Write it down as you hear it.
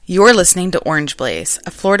You're listening to Orange Blaze,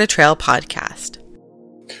 a Florida Trail podcast.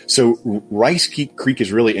 So Rice Creek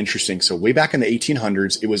is really interesting. So way back in the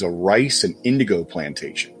 1800s, it was a rice and indigo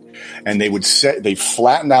plantation. And they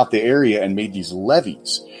flattened out the area and made these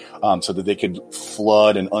levees so that they could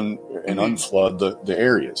flood and unflood the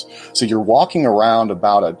areas. So you're walking around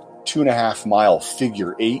about a 2.5 mile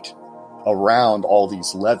figure eight around all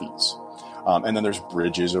these levees. And then there's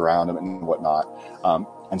bridges around them and whatnot.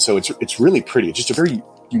 And so it's really pretty. It's just a very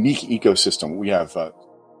unique ecosystem. We have...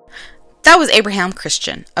 That was Abraham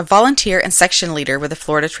Christian, a volunteer and section leader with the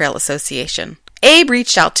Florida Trail Association. Abe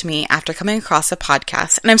reached out to me after coming across a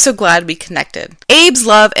podcast, and I'm so glad we connected. Abe's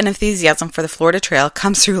love and enthusiasm for the Florida Trail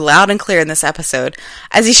comes through loud and clear in this episode,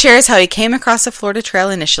 as he shares how he came across the Florida Trail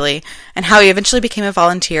initially, and how he eventually became a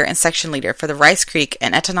volunteer and section leader for the Rice Creek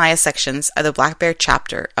and Atenaya sections of the Black Bear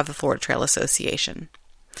chapter of the Florida Trail Association.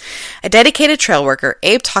 A dedicated trail worker,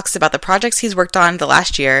 Abe talks about the projects he's worked on the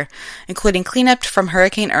last year, including cleanup from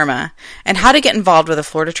Hurricane Irma, and how to get involved with the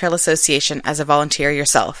Florida Trail Association as a volunteer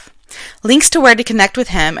yourself. Links to where to connect with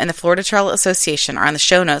him and the Florida Trail Association are on the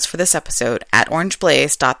show notes for this episode at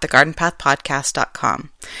orangeblaze.thegardenpathpodcast.com.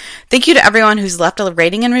 Thank you to everyone who's left a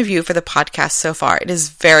rating and review for the podcast so far. It is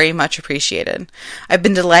very much appreciated. I've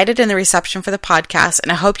been delighted in the reception for the podcast, and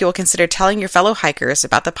I hope you will consider telling your fellow hikers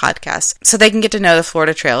about the podcast so they can get to know the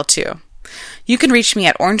Florida Trail too. You can reach me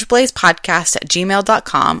at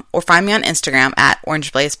orangeblazepodcast@gmail.com or find me on Instagram at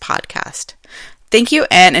orangeblazepodcast. Thank you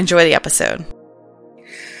and enjoy the episode.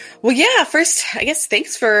 Well, yeah, first, I guess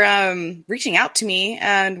thanks for reaching out to me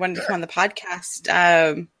and wanting to come on the podcast.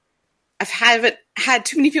 I haven't had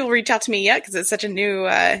too many people reach out to me yet because it's such a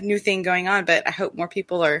new thing going on, but I hope more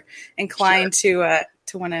people are inclined to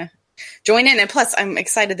want to join in. And plus, I'm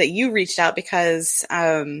excited that you reached out because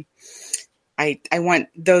I want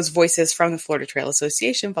those voices from the Florida Trail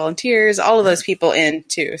Association, volunteers, all of those people in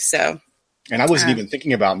too. So. And I wasn't even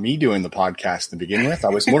thinking about me doing the podcast to begin with. I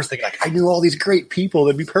was more thinking I knew all these great people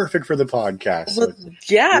that'd be perfect for the podcast. So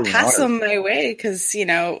really pass them my way because,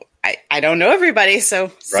 I don't know everybody,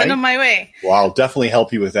 so send them my way. Well, I'll definitely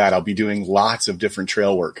help you with that. I'll be doing lots of different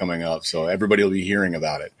trail work coming up, so everybody will be hearing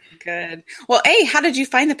about it. Good. Well, how did you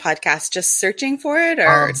find the podcast? Just searching for it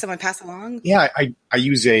or did someone pass along? Yeah, I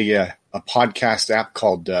use a podcast app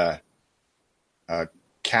called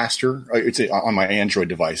Caster. It's on my Android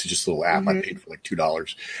device. It's just a little app. I paid for like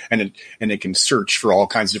 $2, and it can search for all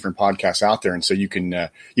kinds of different podcasts out there. And so you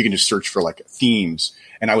can just search for like themes.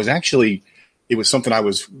 And it was something I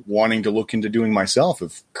was wanting to look into doing myself,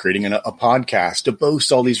 of creating a podcast to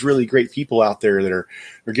boast all these really great people out there that are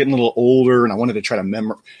getting a little older. And I wanted to try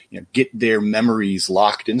to get their memories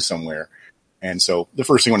locked in somewhere. And so the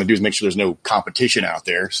first thing I want to do is make sure there's no competition out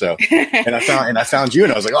there. So, and I found you,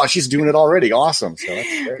 and I was like, oh, she's doing it already. Awesome. So that's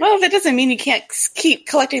great. Well, that doesn't mean you can't keep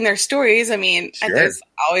collecting their stories. I mean, sure. There's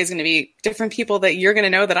always going to be different people that you're going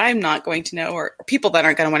to know that I'm not going to know, or people that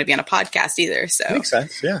aren't going to want to be on a podcast either. So makes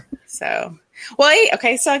sense. Yeah. So, well,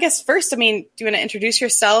 okay. So I guess first, do you want to introduce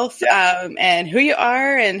yourself, and who you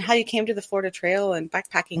are and how you came to the Florida Trail and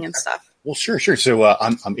backpacking and stuff? Well, sure. So,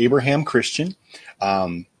 I'm Abraham Christian.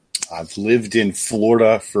 I've lived in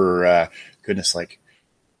Florida for, like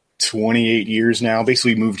 28 years now.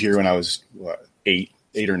 Basically moved here when I was 8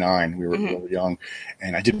 or 9. We were young,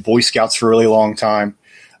 and I did Boy Scouts for a really long time,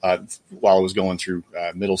 while I was going through,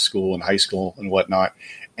 middle school and high school and whatnot.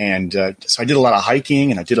 And, so I did a lot of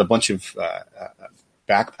hiking, and I did a bunch of,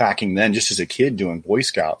 backpacking then just as a kid doing Boy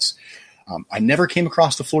Scouts. I never came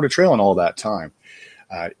across the Florida Trail in all that time.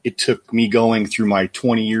 It took me going through my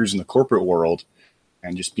 20 years in the corporate world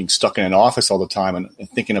and just being stuck in an office all the time and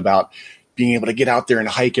thinking about being able to get out there and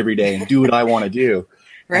hike every day and do what I want to do.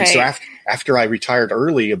 Right. And so after I retired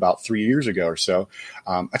early about 3 years ago or so,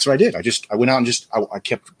 that's what I did. I went out and I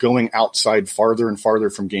kept going outside farther and farther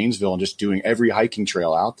from Gainesville and just doing every hiking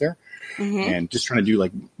trail out there and just trying to do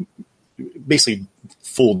like basically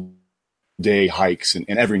full day hikes and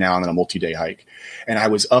every now and then a multi-day hike. And I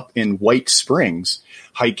was up in White Springs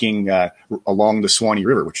hiking along the Suwannee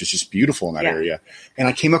River, which is just beautiful in that area. And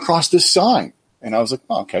I came across this sign, and I was like,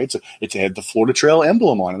 oh, okay, it had the Florida Trail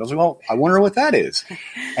emblem on it. I was like, well, I wonder what that is.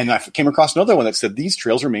 And I came across another one that said these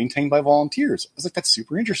trails are maintained by volunteers. I was like, that's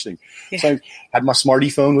super interesting. Yeah. So I had my smarty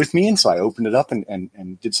phone with me, and so I opened it up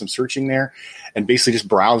and did some searching there and basically just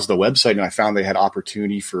browsed the website, and I found they had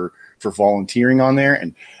opportunity for volunteering on there.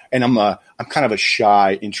 And I'm kind of a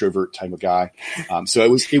shy introvert type of guy. So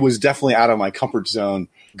it was definitely out of my comfort zone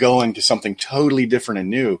going to something totally different and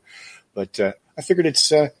new. But I figured it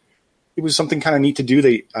was something kind of neat to do.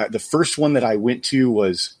 The first one that I went to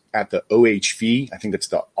was at the OHV. I think that's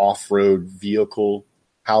the off-road vehicle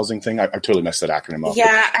housing thing. I totally messed that acronym up.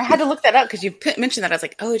 Yeah, I had to look that up because you mentioned that. I was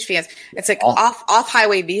like, OHVS. It's like off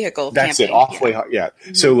highway vehicle. That's camping. it. Off-way. Yeah.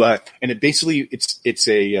 Mm-hmm. So, and it basically, it's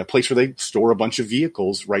a place where they store a bunch of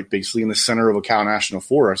vehicles right basically in the center of Ocala National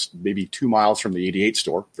Forest, maybe 2 miles from the 88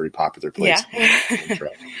 store, very popular place.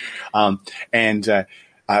 Yeah.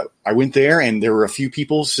 I went there and there were a few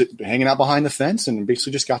people hanging out behind the fence and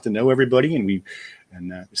basically just got to know everybody.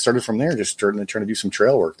 And it started from there, just starting to try to do some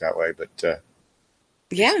trail work that way. But,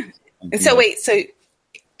 yeah. And so wait, so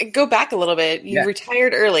go back a little bit. You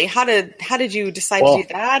retired early. How did you decide to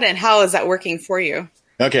do that? And how is that working for you?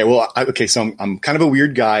 Okay. Well, so I'm kind of a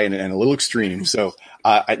weird guy and a little extreme. So,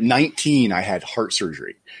 at 19, I had heart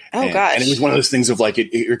surgery. Oh, gosh. And it was one of those things of like,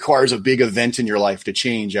 it requires a big event in your life to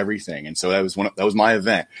change everything. And so that was my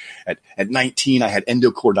event. At 19, I had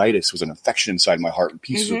endocarditis, was an infection inside my heart, and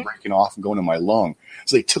pieces were breaking off and going in my lung.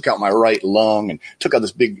 So they took out my right lung and took out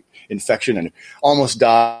this big infection and almost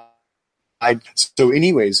died. So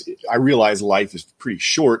anyways, I realized life is pretty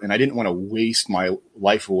short and I didn't want to waste my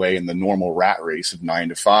life away in the normal rat race of 9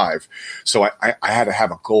 to 5. So I had to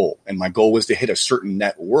have a goal, and my goal was to hit a certain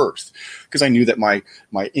net worth because I knew that my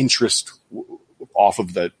interest off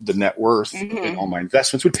of the net worth and all my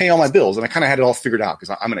investments would pay all my bills. And I kind of had it all figured out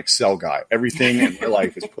because I'm an Excel guy. Everything in my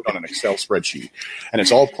life is put on an Excel spreadsheet and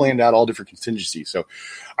it's all planned out, all different contingencies. So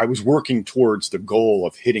I was working towards the goal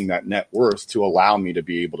of hitting that net worth to allow me to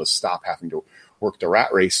be able to stop having to work the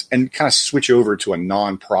rat race and kind of switch over to a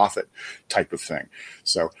nonprofit type of thing.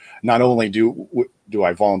 So not only do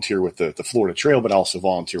I volunteer with the Florida Trail, but I also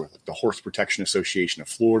volunteer with the Horse Protection Association of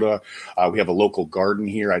Florida. We have a local garden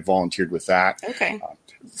here. I volunteered with that. Okay.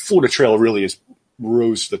 Florida Trail really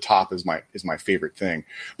rose to the top as my favorite thing.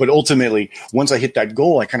 But ultimately, once I hit that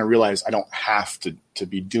goal, I kind of realized I don't have to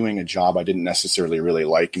be doing a job I didn't necessarily really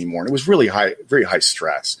like anymore. And it was really very high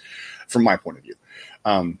stress from my point of view.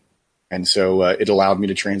 And so it allowed me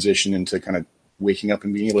to transition into kind of waking up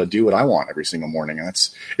and being able to do what I want every single morning.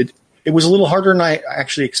 And it was a little harder than I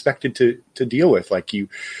actually expected to deal with. Like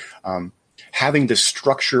having the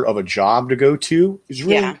structure of a job to go to is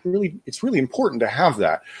it's really important to have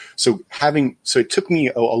that. So it took me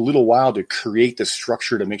a little while to create the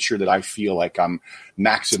structure to make sure that I feel like I'm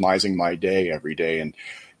maximizing my day every day. And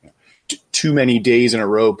too many days in a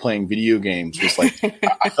row playing video games was like,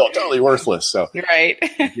 I felt totally worthless. So you're right.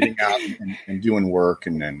 Getting out and doing work.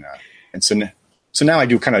 So now I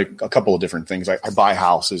do kind of a couple of different things. I buy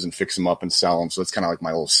houses and fix them up and sell them. So it's kind of like my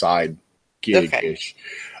little side gig-ish.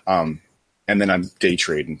 And then I'm day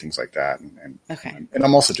trade and things like that. And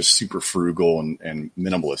I'm also just super frugal and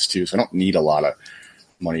minimalist too. So I don't need a lot of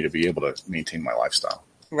money to be able to maintain my lifestyle.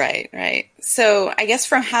 Right, right. So I guess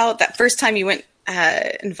from how that first time you went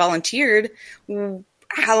and volunteered,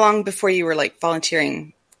 how long before you were like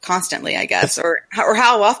volunteering constantly, I guess, or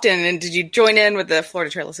how often? And did you join in with the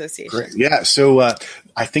Florida Trail Association? Great. Yeah. So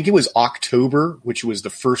I think it was October, which was the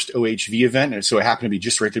first OHV event. And so it happened to be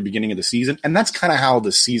just right at the beginning of the season. And that's kind of how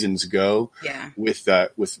the seasons go with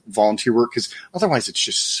volunteer work. Because otherwise it's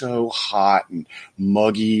just so hot and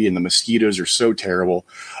muggy and the mosquitoes are so terrible.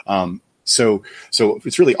 So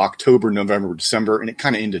it's really October, November, December, and it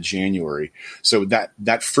kind of into January. So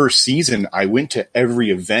that first season, I went to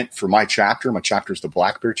every event for my chapter. My chapter is the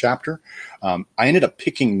Black Bear chapter. I ended up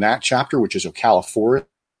picking that chapter, which is Ocala Forest,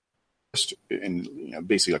 and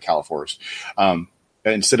basically Ocala Forest,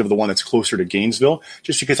 instead of the one that's closer to Gainesville,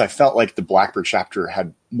 just because I felt like the Black Bear chapter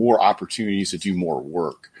had more opportunities to do more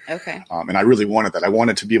work. Okay. And I really wanted that. I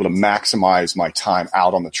wanted to be able to maximize my time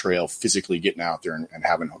out on the trail, physically getting out there and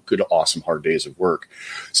having good, awesome, hard days of work.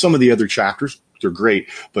 Some of the other chapters, they're great,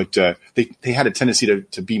 but they had a tendency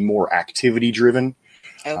to be more activity driven.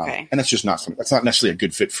 Okay. And that's not necessarily a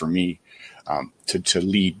good fit for me to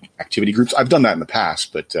lead activity groups. I've done that in the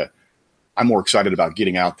past, but I'm more excited about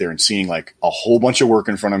getting out there and seeing like a whole bunch of work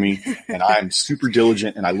in front of me. And I'm super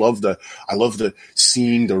diligent, and I love the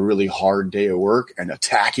seeing the really hard day of work and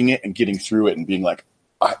attacking it and getting through it and being like,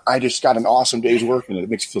 I just got an awesome day's work, and it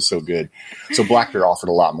makes you feel so good. So Black Bear offered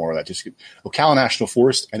a lot more of that. Just Ocala National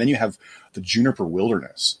Forest, and then you have the Juniper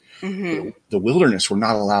Wilderness. Mm-hmm. The wilderness, we're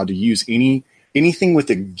not allowed to use anything with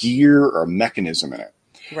a gear or a mechanism in it.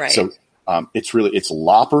 Right. So it's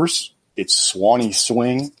loppers, it's Swanee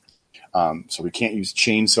swing. So we can't use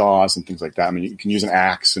chainsaws and things like that. I mean, you can use an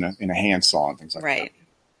axe and a handsaw and things like that. Right.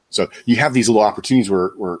 So you have these little opportunities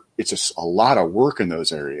where it's a lot of work in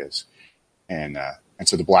those areas. And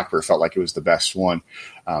so the Black Bear felt like it was the best one.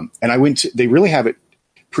 And they really have it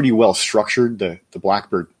pretty well structured, the Black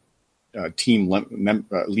Bear team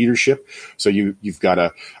leadership. So you've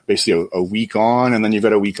got basically a week on, and then you've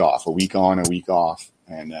got a week off, a week on, a week off.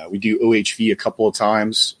 And we do OHV a couple of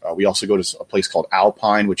times. We also go to a place called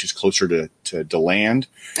Alpine, which is closer to DeLand,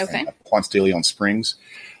 Okay. Ponce de Leon Springs.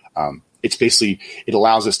 It's basically, it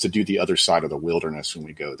allows us to do the other side of the wilderness when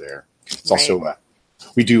we go there. It's also,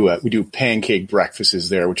 we do pancake breakfasts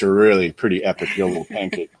there, which are really pretty epic. The little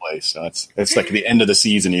pancake place. So it's like the end of the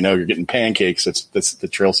season, you're getting pancakes. That's the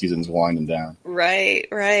trail season's winding down. Right.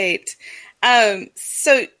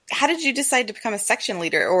 So how did you decide to become a section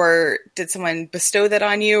leader, or did someone bestow that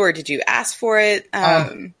on you, or did you ask for it?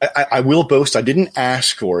 I will boast, I didn't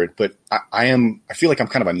ask for it, but I feel like I'm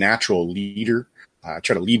kind of a natural leader. I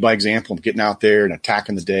try to lead by example. I'm getting out there and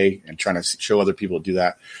attacking the day and trying to show other people to do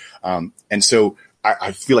that. And so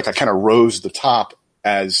I feel like I kind of rose to the top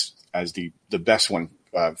as the best one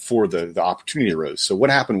for the opportunity arose. So what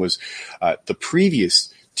happened was the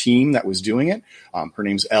previous team that was doing it, her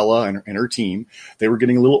name's Ella and her team, they were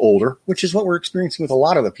getting a little older, which is what we're experiencing with a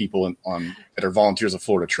lot of the people that are volunteers of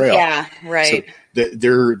Florida Trail. Yeah, right. So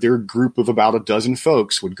their group of about a dozen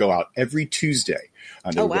folks would go out every Tuesday.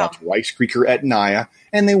 They would go out to Rice Creek or Etnaya,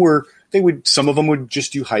 and some of them would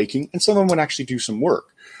just do hiking, and some of them would actually do some work.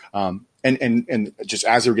 And just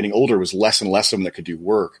as they were getting older, it was less and less of them that could do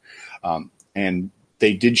work. And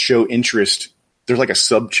they did show interest. There's like a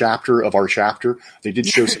sub chapter of our chapter. They did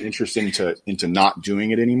show some interest into not doing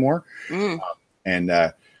it anymore. And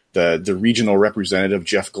the regional representative,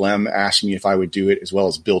 Jeff Glemm, asked me if I would do it, as well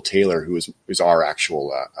as Bill Taylor, who is our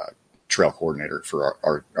actual trail coordinator for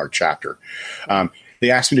our chapter. They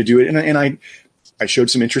asked me to do it, and I showed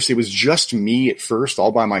some interest. It was just me at first,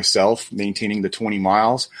 all by myself, maintaining the 20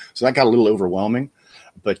 miles. So that got a little overwhelming.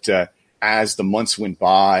 But as the months went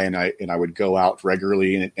by and I would go out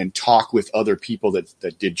regularly and talk with other people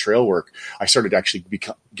that did trail work, I started actually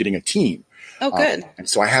getting a team. Oh, good. And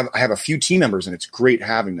so I have a few team members, and it's great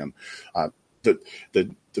having them.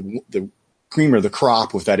 The cream of the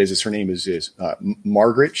crop with that is her name is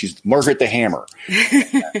Margaret. She's Margaret the Hammer.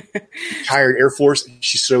 Retired Air Force.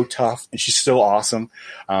 She's so tough and she's so awesome.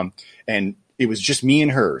 And it was just me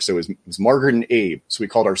and her. So it was Margaret and Abe. So we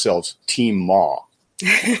called ourselves Team Ma.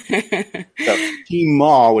 So Team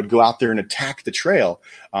Ma would go out there and attack the trail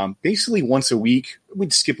basically once a week.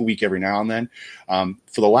 We'd skip a week every now and then.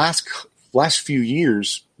 For the last few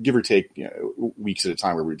years, give or take, weeks at a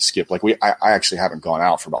time where we'd skip. Like I actually haven't gone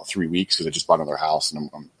out for about 3 weeks because I just bought another house and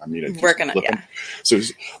I'm working on it. Yeah. So,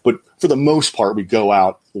 but for the most part, we go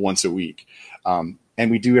out once a week, and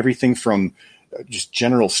we do everything from just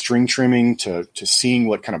general string trimming to seeing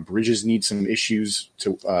what kind of bridges need some issues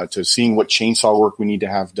to seeing what chainsaw work we need to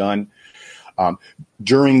have done.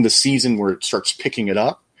 During the season where it starts picking it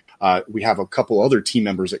up, we have a couple other team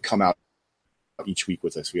members that come out each week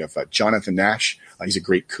with us. We have Jonathan Nash. He's a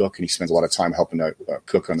great cook, and he spends a lot of time helping to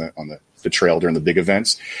cook on the trail during the big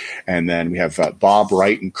events. And then we have Bob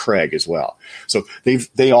Wright and Craig as well. So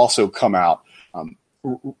they also come out.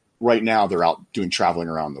 Right now, they're out doing traveling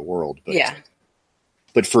around the world. But, yeah.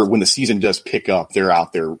 But for when the season does pick up, they're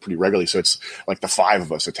out there pretty regularly. So it's like the 5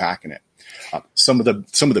 of us attacking it. Some of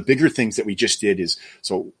the bigger things that we just did is,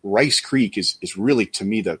 so Rice Creek is really, to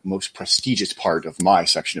me, the most prestigious part of my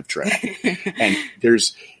section of trail. And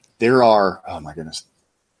there are, oh my goodness,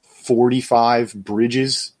 45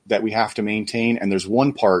 bridges that we have to maintain. And there's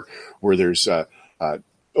one part where there's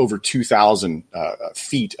over 2,000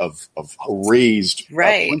 feet of raised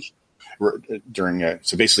during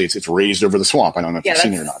so basically it's raised over the swamp. I don't know if you've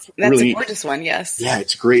seen it or not. That's really a gorgeous one. Yes. Yeah,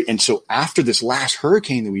 it's great. And so after this last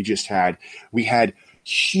hurricane that we just had, we had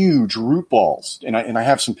huge root balls, and I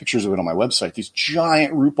have some pictures of it on my website. These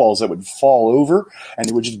giant root balls that would fall over and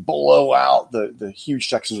it would just blow out the huge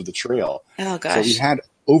sections of the trail. Oh gosh. So we had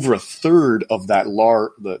over a third of that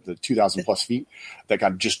the 2,000 plus feet that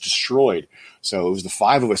got just destroyed. So it was the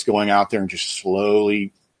 5 of us going out there and just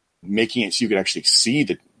slowly making it so you could actually see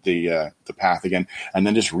the path again, and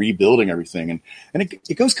then just rebuilding everything. And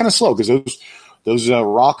it goes kind of slow because those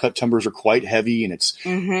raw cut timbers are quite heavy, and it's,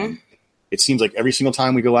 it seems like every single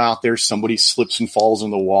time we go out there, somebody slips and falls in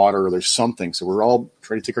the water or there's something. So we're all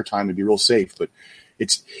trying to take our time to be real safe, but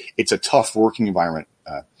it's a tough working environment.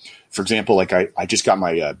 For example, like I just got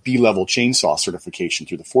my B-level chainsaw certification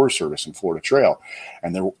through the Forest Service and Florida Trail.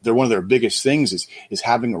 And they're one of their biggest things is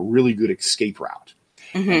having a really good escape route.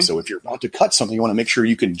 And so if you're about to cut something, you want to make sure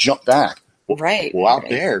you can jump back. Well, out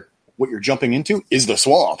there, what you're jumping into is the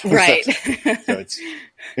swamp. Right. So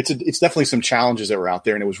it's definitely some challenges that were out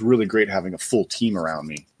there, and it was really great having a full team around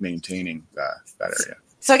me maintaining that area.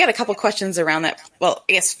 So I got a couple questions around that. Well,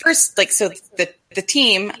 I guess first, so the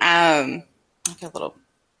team, I'll get a little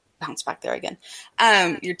bounce back there again.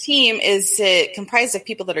 Your team, is it comprised of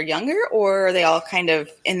people that are younger, or are they all kind of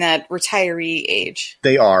in that retiree age?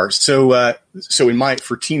 They are. So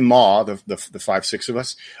for Team Ma, the 5-6 of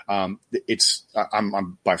us,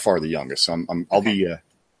 I'm by far the youngest. So I'm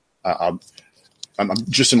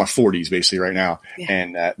just in my 40s basically right now. Yeah.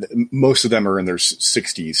 And most of them are in their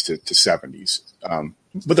 60s to 70s.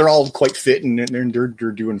 But they're all quite fit and they're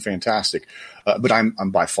doing fantastic. But I'm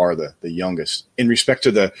by far the youngest. In respect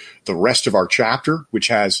to the rest of our chapter, which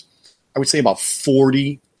has, I would say, about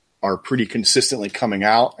 40 are pretty consistently coming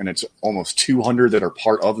out, and it's almost 200 that are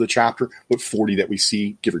part of the chapter, with 40 that we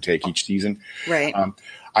see, give or take, each season. Right.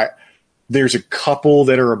 There's a couple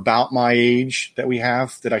that are about my age that we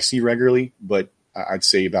have that I see regularly, but I'd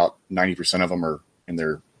say about 90% of them are in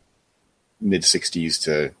their mid 60s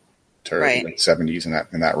to right. late 70s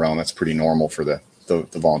in that realm. That's pretty normal for the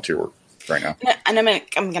volunteer work right now. And I'm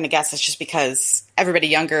going to guess it's just because everybody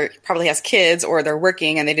younger probably has kids or they're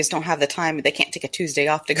working and they just don't have the time. They can't take a Tuesday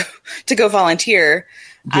off to go volunteer.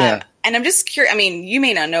 Yeah. And I'm just curious. I mean, you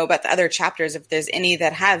may not know about the other chapters if there's any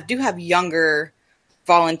that do have younger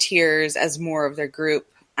volunteers as more of their group.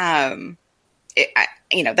 That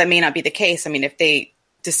may not be the case. I mean, if they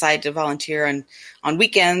decide to volunteer on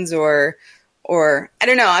weekends or I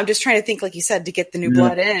don't know. I'm just trying to think, like you said, to get the new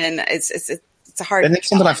blood in. It's a hard. And it's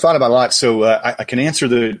something I've thought about a lot. So I can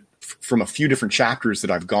answer from a few different chapters that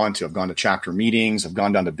I've gone to. I've gone to chapter meetings. I've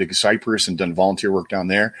gone down to Big Cypress and done volunteer work down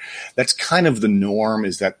there. That's kind of the norm,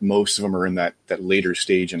 is that most of them are in that later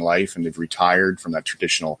stage in life, and they've retired from that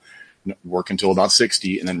traditional work until about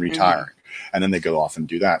 60 and then retire. Mm-hmm. And then they go off and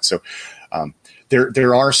do that. So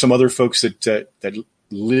there are some other folks that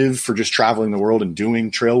live for just traveling the world and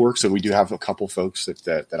doing trail work. So we do have a couple folks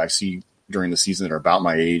that I see during the season that are about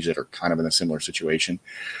my age that are kind of in a similar situation.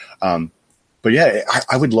 But yeah,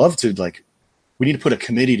 I would love to, we need to put a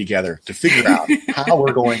committee together to figure out how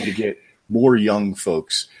we're going to get more young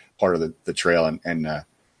folks part of the trail. And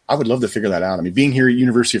I would love to figure that out. I mean, being here at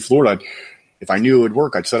University of Florida, if I knew it would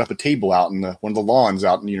work, I'd set up a table out in one of the lawns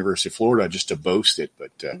out in the University of Florida just to boast it.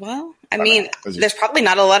 But there's probably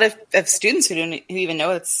not a lot of students who even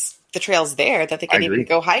know the trail's there, that they can even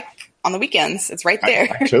go hike on the weekends. It's right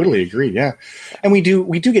there. I totally agree. Yeah. And we do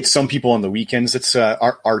get some people on the weekends. It's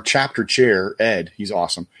our chapter chair, Ed. He's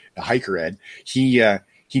awesome. The hiker, Ed. He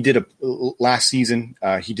did last season.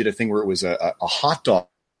 He did a thing where it was a hot dog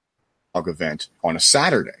event on a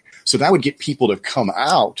Saturday. So that would get people to come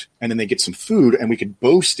out, and then they get some food, and we could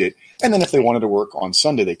boast it. And then if they wanted to work on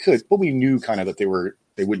Sunday, they could. But we knew kind of that they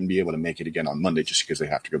wouldn't be able to make it again on Monday just because they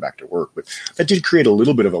have to go back to work. But that did create a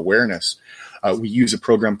little bit of awareness. We use a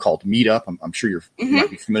program called Meetup. I'm sure you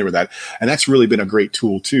might be familiar with that. And that's really been a great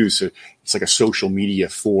tool too. So it's like a social media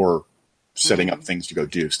for setting up things to go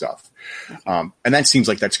do stuff. And that seems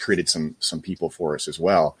like that's created some people for us as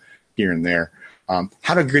well here and there.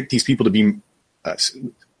 How to get these people to be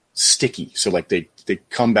sticky. So like they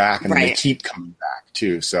come back and they keep coming back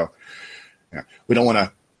too. So we don't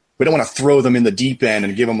want to throw them in the deep end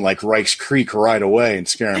and give them like Rice Creek right away and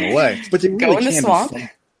scare them away. But they really go in the swamp.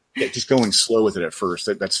 Yeah, just going slow with it at first.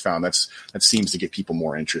 That seems to get people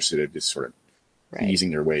more interested in just sort of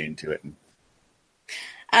easing their way into it.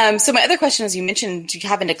 So my other question is, you mentioned you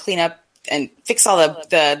having to clean up and fix all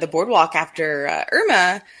the boardwalk after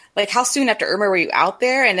Irma. Like, how soon after Irma were you out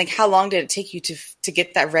there, and like how long did it take you to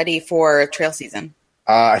get that ready for trail season?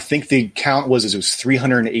 I think the count was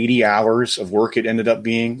 380 hours of work. It ended up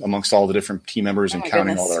being amongst all the different team members and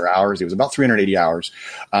counting all their hours. It was about 380 hours.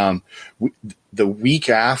 The week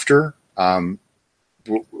after, I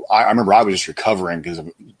remember I was just recovering because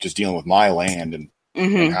of just dealing with my land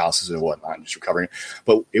and houses and whatnot, and just recovering.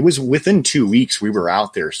 But it was within 2 weeks we were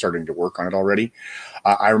out there starting to work on it already.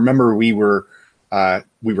 I remember we were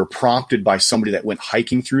prompted by somebody that went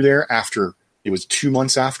hiking through there after. It was 2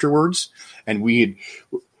 months afterwards, and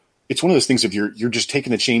it's one of those things if you're just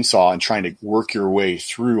taking the chainsaw and trying to work your way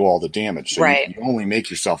through all the damage. So you only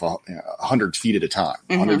make yourself 100 feet at a time,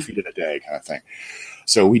 100 feet at a day kind of thing.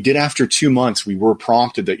 So we did after 2 months, we were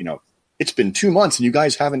prompted that, it's been 2 months and you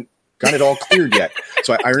guys haven't got it all cleared yet.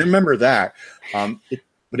 So I remember that.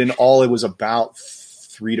 But in all, it was about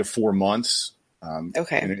 3 to 4 months. And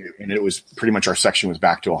it was pretty much our section was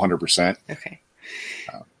back to 100%. Okay.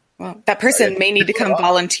 Well, that person may need to come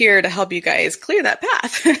volunteer to help you guys clear that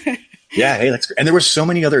path. Yeah, hey, that's great. And there were so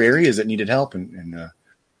many other areas that needed help, and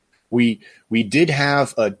we did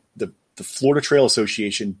have the Florida Trail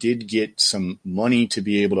Association did get some money to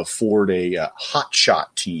be able to afford a hot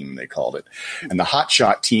shot team, they called it. And the hot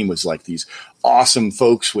shot team was like these awesome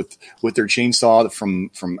folks with their chainsaw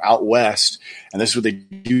from out west. And this is what they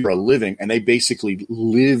do for a living. And they basically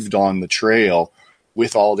lived on the trail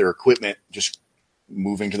with all their equipment, just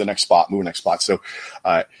moving to the next spot. So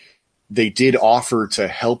they did offer to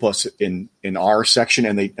help us in our section,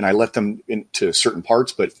 and I let them into certain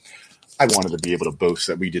parts, but I wanted to be able to boast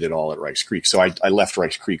that we did it all at Rice Creek. So I left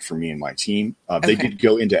Rice Creek for me and my team. They did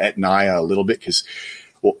go into Etnaya a little bit because,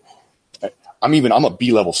 well, I'm a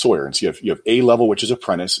B-level sawyer. And so you have A level, which is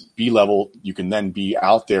apprentice. B level, you can then be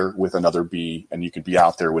out there with another B, and you could be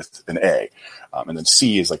out there with an A. And then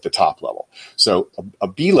C is like the top level. So a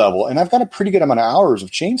B level, and I've got a pretty good amount of hours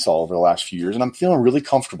of chainsaw over the last few years, and I'm feeling really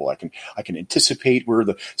comfortable. I can anticipate where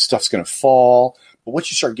the stuff's going to fall. But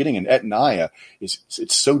what you start getting in Etnaya is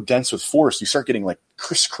it's so dense with forest, you start getting like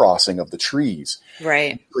crisscrossing of the trees.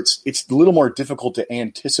 Right. It's a little more difficult to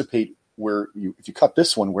anticipate if you cut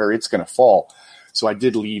this one, where it's going to fall. So I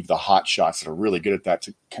did leave the hot shots that are really good at that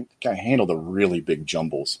to kind of handle the really big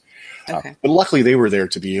jumbles. Okay. But luckily they were there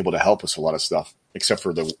to be able to help us with a lot of stuff, except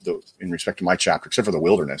for the in respect to my chapter, except for the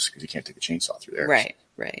wilderness, because you can't take a chainsaw through there. Right.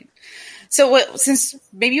 So since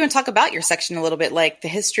maybe you want to talk about your section a little bit, like the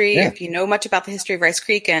history, if you know much about the history of Rice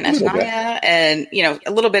Creek and Etnaya, and,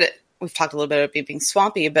 a little bit, we've talked a little bit about it being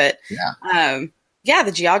swampy, but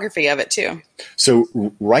the geography of it too. So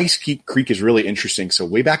Rice Creek is really interesting. So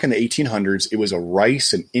way back in the 1800s, it was a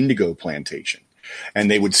rice and indigo plantation,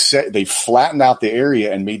 and they flattened out the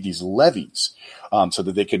area and made these levees so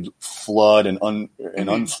that they could flood and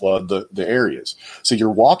unflood the areas. So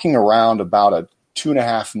you're walking around about a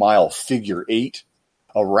 2.5 mile figure 8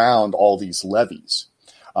 around all these levees,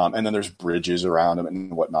 and then there's bridges around them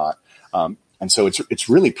and whatnot. And so it's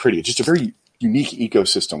really pretty. It's just a very unique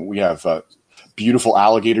ecosystem. We have beautiful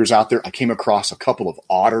alligators out there. I came across a couple of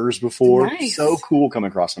otters before. Nice. So cool coming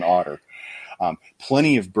across an otter.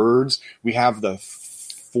 Plenty of birds. We have the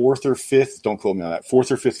fourth or fifth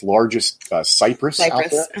largest cypress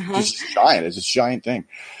out there. It's giant. It's a giant thing.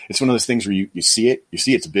 It's one of those things where you see it,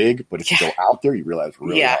 it's big, but if you go out there, you realize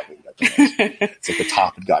really how big that thing is. It's like the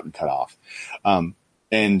top had gotten cut off.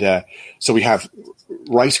 So we have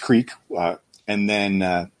Rice Creek, and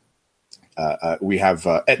then we have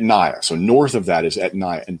Etnaya. So north of that is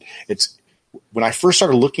Etnaya. And when I first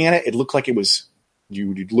started looking at it, it looked like it was,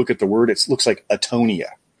 you'd look at the word, it looks like Atonia.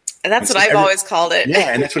 And that's what I've always called it.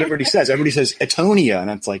 Yeah, and that's what everybody says. Everybody says Atonia,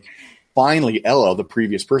 and it's like, finally, Ella, the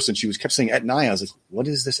previous person, she kept saying Etnaya. I was like, what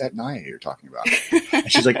is this Etnaya you're talking about?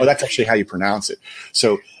 And she's like, oh, that's actually how you pronounce it.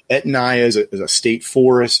 So Etnaya is a state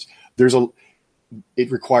forest.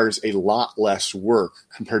 It requires a lot less work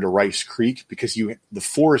compared to Rice Creek because the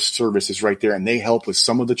Forest Service is right there, and they help with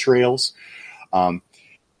some of the trails.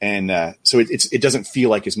 So it doesn't feel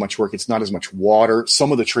like as much work. It's not as much water.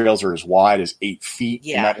 Some of the trails are as wide as 8 feet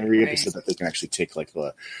in that area, so that they can actually take like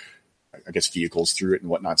vehicles through it and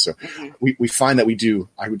whatnot. So we find that we do,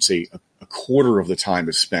 I would say, a quarter of the time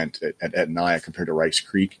is spent at Etnaya compared to Rice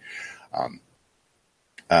Creek.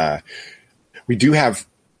 We do have,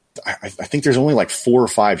 I think there's only like 4 or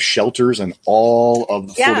 5 shelters in all of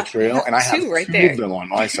the Florida Trail, and I have two of them on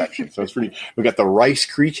my section. So it's pretty. We got the Rice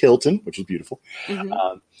Creek Hilton, which is beautiful,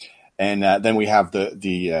 and then we have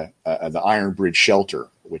the Iron Bridge Shelter,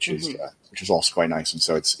 which is also quite nice. And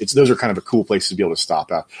so it's those are kind of a cool place to be able to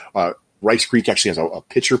stop at. Rice Creek actually has a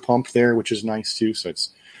pitcher pump there, which is nice too. So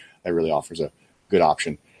that really offers a good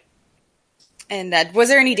option. And was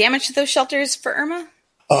there any damage to those shelters for Irma?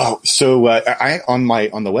 Oh, so on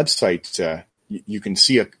the website, you can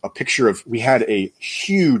see a picture of, we had a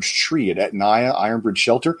huge tree at Etnaya Iron Bridge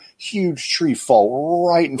Shelter, huge tree fall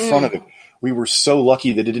right in front of it. We were so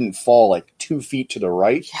lucky that it didn't fall like 2 feet to the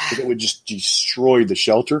right, because it would just destroy the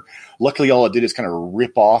shelter. Luckily, all it did is kind of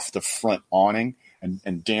rip off the front awning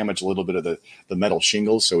and damage a little bit of the metal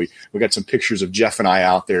shingles. So we got some pictures of Jeff and I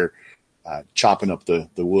out there chopping up the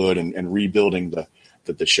wood and rebuilding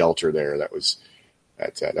the shelter there. That was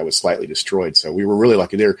slightly destroyed. So we were really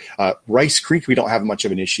lucky there. Rice Creek, we don't have much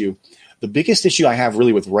of an issue. The biggest issue I have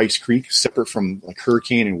really with Rice Creek, separate from like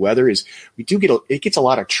hurricane and weather, is it gets a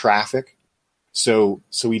lot of traffic. So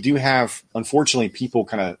we do have, unfortunately, people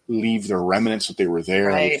kind of leave their remnants that they were there.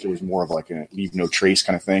 Right. There was more of like a leave no trace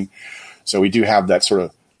kind of thing. So we do have that sort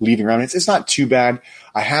of leaving remnants. It's not too bad.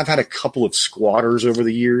 I have had a couple of squatters over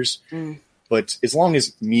the years, but as long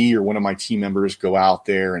as me or one of my team members go out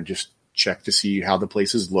there and just check to see how the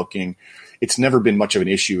place is looking, it's never been much of an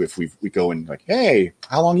issue if we go and like, hey,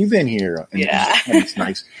 how long you been here? And it's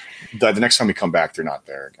nice. The next time we come back, they're not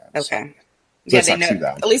there again. Okay. So Yeah, that's they not know. too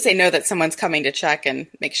bad. At least they know that someone's coming to check and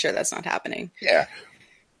make sure that's not happening. Yeah.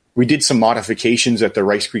 We did some modifications at the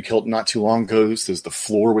Rice Creek Hilton not too long ago as the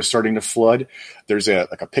floor was starting to flood. There's a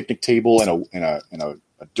picnic table and a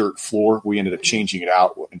dirt floor. We ended up changing it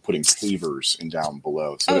out and putting pavers in down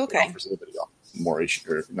below. So it offers a little bit more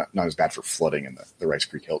issue, or not as bad for flooding in the Rice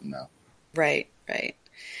Creek Hilton now. Right.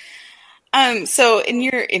 So in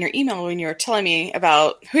your email, when you were telling me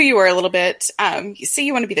about who you were a little bit, you say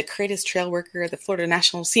you want to be the greatest trail worker the Florida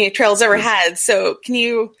National Scenic Trails ever had. So can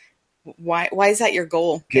you, why is that your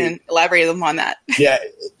goal? And elaborate on that. Yeah.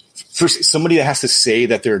 For somebody that has to say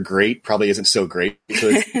that they're great probably isn't so great.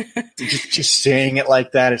 So just saying it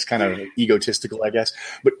like that is kind of egotistical, I guess.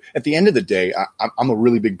 But at the end of the day, I'm a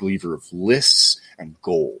really big believer of lists and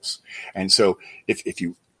goals. And so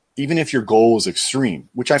even if your goal is extreme,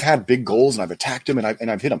 which I've had big goals and I've attacked them and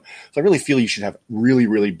I've hit them. So I really feel you should have really,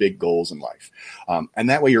 really big goals in life. And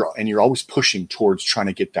that way you're always pushing towards trying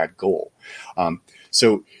to get that goal.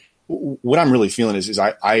 So what I'm really feeling is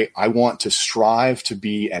I want to strive to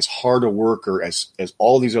be as hard a worker as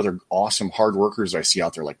all these other awesome hard workers I see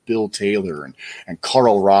out there, like Bill Taylor and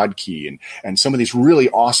Carl Rodkey and some of these really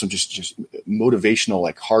awesome, just motivational,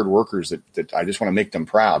 like hard workers that I just want to make them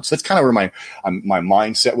proud. So that's kind of where my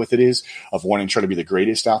mindset with it is, of wanting to try to be the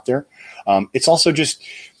greatest out there. It's also just,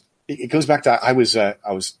 it goes back to, I was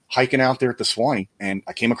hiking out there at the Suwannee and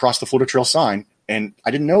I came across the Florida Trail sign and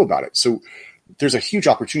I didn't know about it. So there's a huge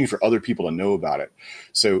opportunity for other people to know about it.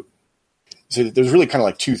 So there's really kind of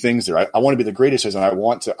like two things there. I want to be the greatest, and I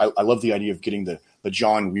love the idea of getting the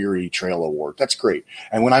John Weary Trail Award. That's great.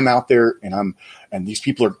 And when I'm out there and these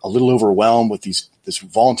people are a little overwhelmed with this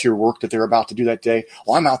volunteer work that they're about to do that day,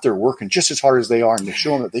 well, I'm out there working just as hard as they are and to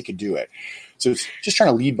show them that they could do it. So it's just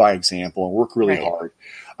trying to lead by example and work really hard.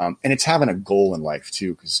 And it's having a goal in life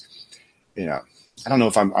too, because, I don't know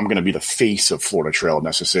if I'm going to be the face of Florida Trail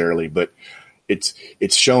necessarily, but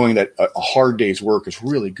it's showing that a hard day's work is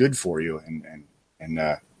really good for you, and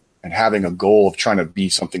having a goal of trying to be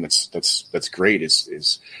something that's great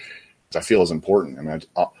is I feel is important. I mean,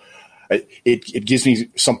 it gives me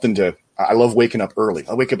something to. I love waking up early.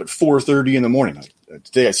 I wake up at 4:30 in the morning.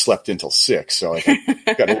 Today I slept until 6, so I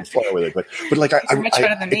got a little far with it. But like much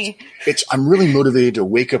better than me. I'm really motivated to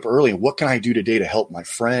wake up early. And what can I do today to help my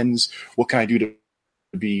friends? What can I do to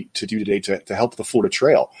do today to help the Florida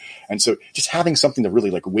Trail? And so just having something to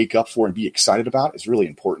really like wake up for and be excited about is really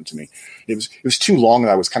important to me. It was too long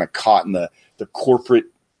that I was kind of caught in the corporate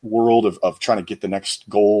world of trying to get the next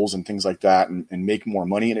goals and things like that and make more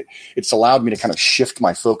money. And it's allowed me to kind of shift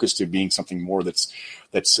my focus to being something more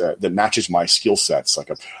that matches my skill sets. Like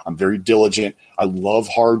I'm very diligent. I love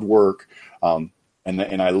hard work. And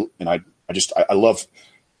I love,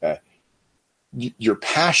 your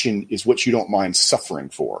passion is what you don't mind suffering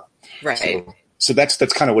for. Right. So that's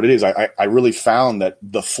kind of what it is. I really found that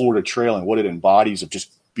the Florida Trail and what it embodies of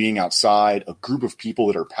just being outside, a group of people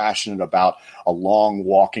that are passionate about a long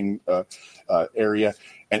walking area,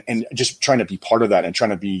 and just trying to be part of that and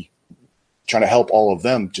trying to help all of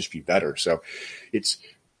them just be better. So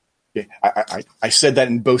I said that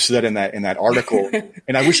and boasted that in that article,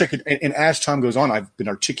 and I wish I could. And as time goes on, I've been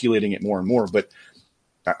articulating it more and more, but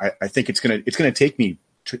I think it's gonna take me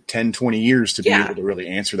 10, 20 years to be able to really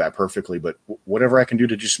answer that perfectly. But whatever I can do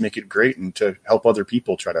to just make it great and to help other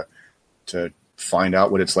people try to find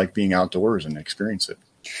out what it's like being outdoors and experience it.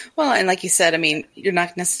 Well, and like you said, I mean, you're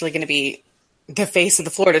not necessarily going to be the face of the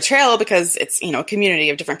Florida Trail because it's, a community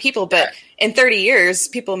of different people. But in 30 years,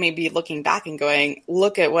 people may be looking back and going,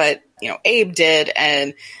 look at what, Abe did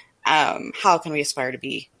and how can we aspire to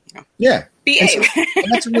be, be Abe. So,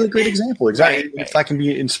 and that's a really great example. Exactly. Right. If I can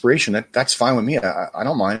be inspiration, that's fine with me. I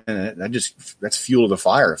don't mind. And that's fuel to the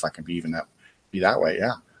fire if I can be that way.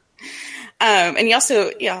 Yeah. And you also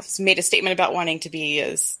made a statement about wanting to be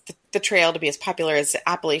the trail to be as popular as the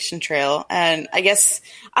Appalachian Trail. And I guess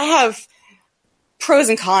I have pros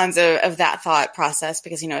and cons of that thought process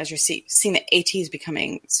because, as you're seeing the ATs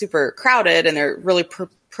becoming super crowded and they're really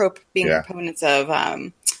proponents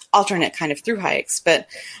of alternate kind of through hikes. But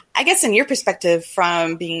I guess in your perspective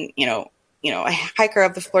from being, a hiker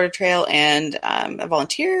of the Florida Trail and a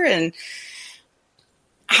volunteer, and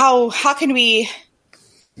how can we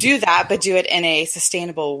do that, but do it in a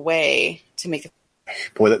sustainable way to make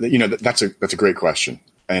Boy, that's a great question.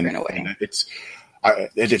 And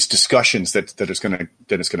it's discussions that is going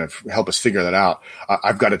to help us figure that out.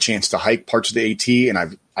 I've got a chance to hike parts of the AT,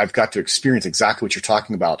 and I've got to experience exactly what you're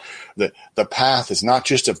talking about. The path is not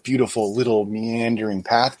just a beautiful little meandering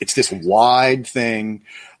path. It's this wide thing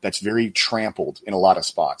that's very trampled in a lot of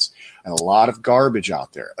spots, and a lot of garbage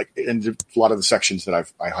out there. Like, and a lot of the sections that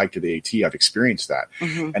I hiked to the AT, I've experienced that.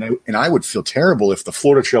 Mm-hmm. And I would feel terrible if the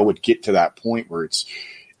Florida Trail would get to that point where it's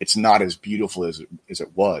not as beautiful as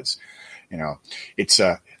it was. You know,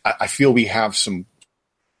 I feel we have some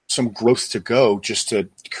growth to go just to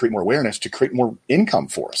create more awareness, to create more income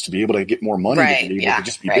for us, to be able to get more money, to be able to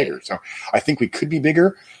just be bigger. So I think we could be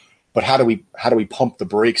bigger, but how do we pump the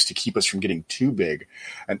brakes to keep us from getting too big?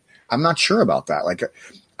 And I'm not sure about that. Like,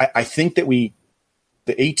 I think that the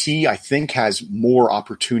AT, I think, has more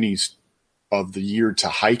opportunities of the year to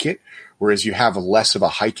hike it, whereas you have less of a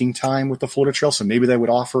hiking time with the Florida Trail. So maybe they would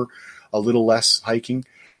offer a little less hiking.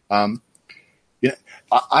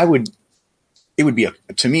 It would be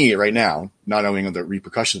to me right now, not knowing the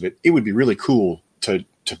repercussions of it, it would be really cool to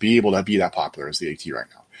be able to be that popular as the AT right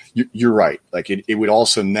now. You're right. Like it would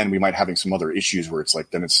also, and then we might having some other issues where it's like,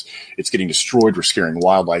 then it's getting destroyed. We're scaring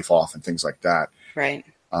wildlife off and things like that. Right.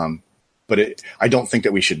 But I don't think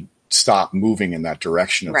that we should stop moving in that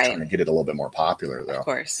direction of trying to get it a little bit more popular, though. Of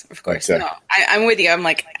course. But, no, I'm with you. I'm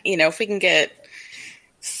like, if we can get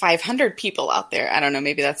 500 people out there, I don't know,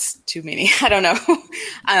 maybe that's too many. I don't know.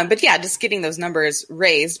 But yeah, just getting those numbers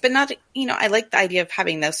raised, but not, I like the idea of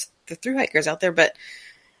having the thru hikers out there, but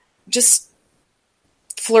just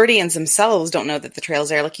Floridians themselves don't know that the trail's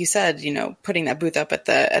there. Like you said, putting that booth up at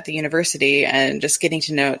the university and just getting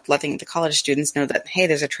to know, letting the college students know that, hey,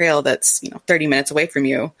 there's a trail that's, 30 minutes away from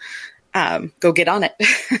you. Go get on it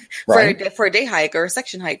for a day hike or a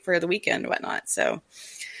section hike for the weekend, whatnot. So,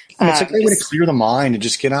 it's a great way to clear the mind and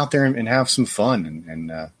just get out there and have some fun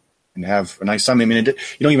and have a nice time. I mean, you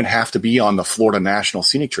don't even have to be on the Florida National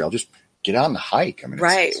Scenic Trail. Just get out and hike. I mean,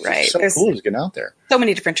 it's so cool just getting out there. So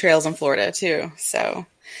many different trails in Florida too. So,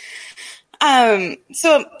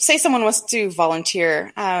 say someone wants to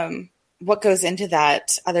volunteer. What goes into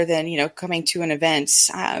that other than, coming to an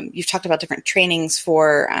event? You've talked about different trainings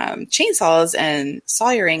for chainsaws and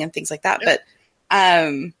sawyering and things like that. Yeah.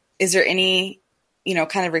 But is there any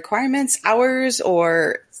kind of requirements, hours,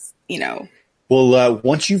 or, Well,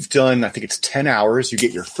 once you've done, I think it's 10 hours, you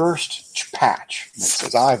get your first patch that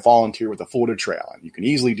says, I volunteer with the Florida Trail. And you can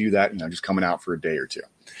easily do that, just coming out for a day or two.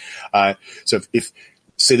 So if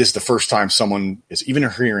say this is the first time someone is even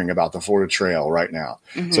hearing about the Florida Trail right now.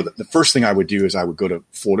 Mm-hmm. So the first thing I would do is I would go to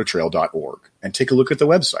floridatrail.org and take a look at the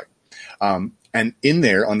website. And in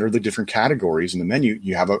there, under the different categories in the menu,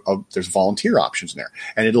 you have there's volunteer options in there,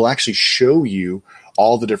 and it'll actually show you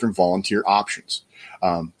all the different volunteer options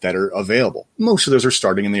that are available. Most of those are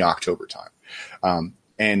starting in the October time,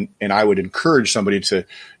 and I would encourage somebody to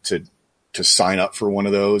sign up for one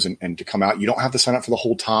of those and to come out. You don't have to sign up for the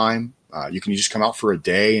whole time. You can just come out for a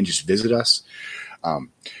day and just visit us.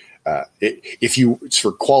 It's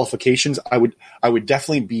for qualifications, I would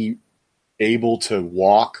definitely be able to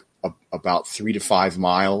walk about 3 to 5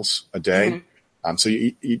 miles a day. Mm-hmm. So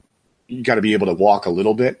you got to be able to walk a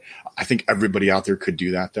little bit. I think everybody out there could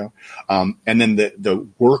do that though. And then the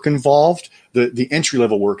work involved, the entry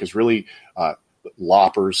level work is really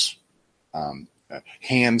loppers,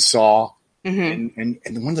 hand saw. Mm-hmm.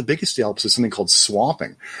 And one of the biggest helps is something called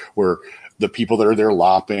swamping, where the people that are there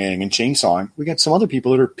lopping and chainsawing, we got some other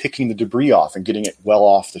people that are picking the debris off and getting it well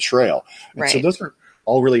off the trail. And so those are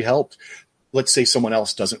all really helped. Let's say someone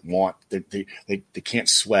else doesn't want, they can't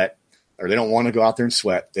sweat, or they don't want to go out there and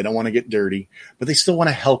sweat. They don't want to get dirty, but they still want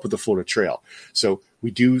to help with the Florida Trail. So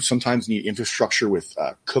we do sometimes need infrastructure with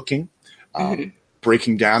cooking,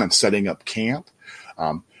 breaking down and setting up camp,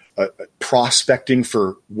 prospecting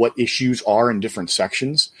for what issues are in different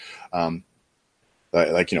sections.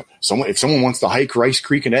 If someone wants to hike Rice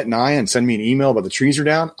Creek and Etnaya and send me an email about the trees are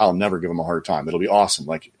down, I'll never give them a hard time. It'll be awesome.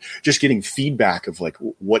 Like, just getting feedback of like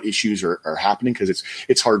what issues are happening, because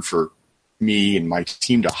it's hard for me and my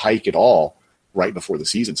team to hike at all right before the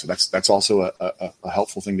season. So that's also a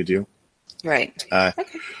helpful thing to do. Right. Okay.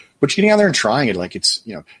 But getting out there and trying it, like it's,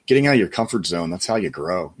 getting out of your comfort zone. That's how you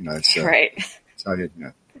grow. It's right. That's how you,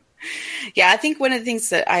 Yeah. I think one of the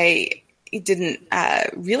things that I didn't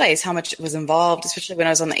realize how much it was involved, especially when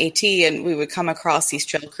I was on the AT and we would come across these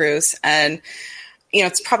trail crews, and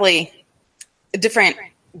it's probably different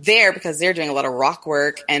there because they're doing a lot of rock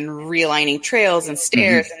work and realigning trails and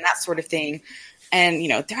stairs and that sort of thing, and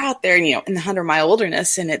they're out there in the 100-mile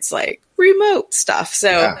wilderness, and it's like remote stuff.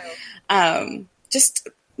 So just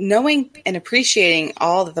knowing and appreciating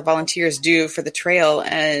all that the volunteers do for the trail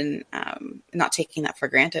and not taking that for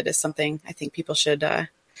granted is something I think people should,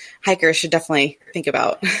 hikers should definitely think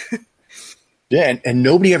about. Yeah, and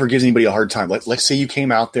nobody ever gives anybody a hard time. Let's say you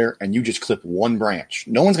came out there and you just clip one branch.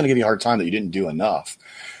 No one's going to give you a hard time that you didn't do enough.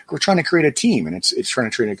 We're trying to create a team, and it's trying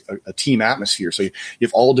to create a team atmosphere. So you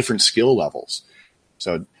have all different skill levels.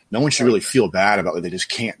 So no one should really feel bad about that they just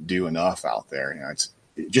can't do enough out there. It's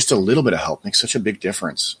just a little bit of help makes such a big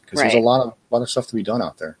difference because there's a lot of stuff to be done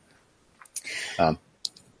out there.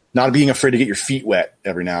 Not being afraid to get your feet wet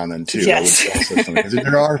every now and then too. Yes. Because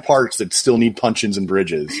there are parts that still need punch-ins and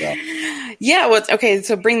bridges. So. Yeah. Well, okay.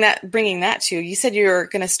 So bringing that to, you said you're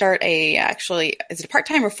going to start is it a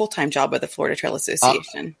part-time or full-time job with the Florida Trail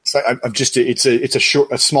Association? So it's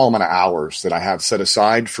a small amount of hours that I have set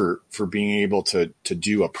aside for being able to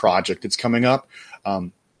do a project that's coming up.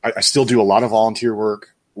 I still do a lot of volunteer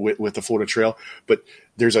work with the Florida Trail, but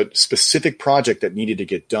there's a specific project that needed to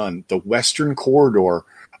get done. The western corridor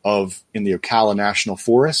in the Ocala National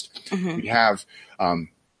Forest, we have,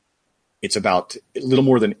 it's about a little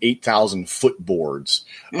more than 8,000 footboards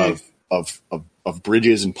of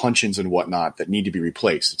bridges and punch-ins and whatnot that need to be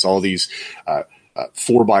replaced. It's all these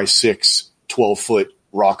 4x6, 12-foot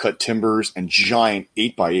raw cut timbers and giant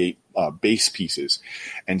 8x8 base pieces.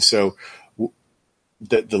 And so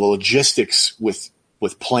the logistics with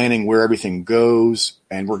planning where everything goes,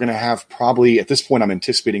 and we're going to have probably, at this point, I'm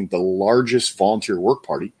anticipating the largest volunteer work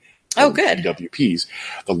party. Oh, good. WPs.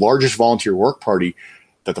 The largest volunteer work party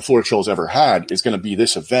that the Florida Trail's ever had is going to be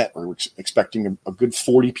this event. We're expecting a good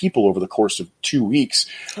 40 people over the course of 2 weeks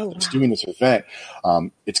doing this event.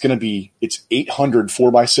 It's 800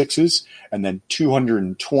 4x6s and then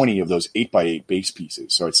 220 of those 8x8 base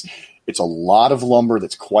pieces. So it's a lot of lumber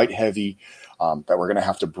that's quite heavy that we're going to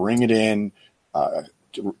have to bring it in,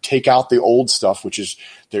 to take out the old stuff, which is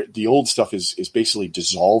the old stuff is basically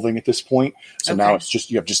dissolving at this point. So now it's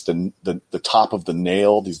just, you have just the top of the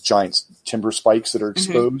nail, these giant timber spikes that are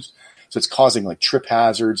exposed. So it's causing like trip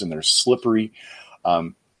hazards and they're slippery.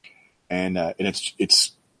 And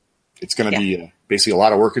it's going to be basically a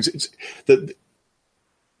lot of work. It's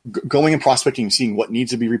going and prospecting, seeing what needs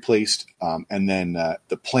to be replaced, and then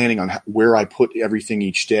the planning on where I put everything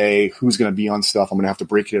each day, who's going to be on stuff. I'm going to have to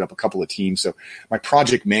break it up a couple of teams. So my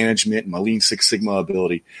project management and my Lean Six Sigma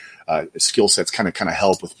ability, skill sets kind of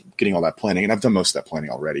help with getting all that planning. And I've done most of that planning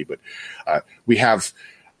already, but we have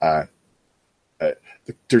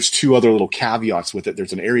there's two other little caveats with it.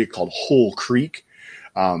 There's an area called Hole Creek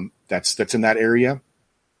that's in that area,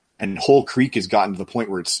 and Hole Creek has gotten to the point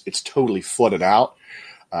where it's totally flooded out.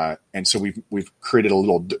 And so we've created a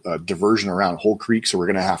little diversion around Hole Creek. So we're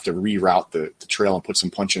going to have to reroute the trail and put some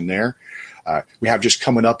punch in there. We have just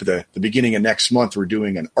coming up at the beginning of next month, we're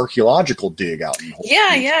doing an archaeological dig out in Hole Creek.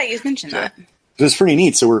 Yeah, you mentioned that. It's pretty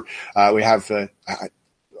neat. So we have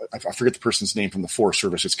I forget the person's name from the Forest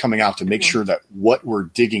Service. It's coming out to make sure that what we're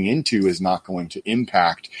digging into is not going to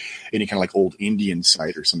impact any kind of like old Indian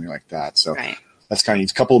site or something like that. So that's kind of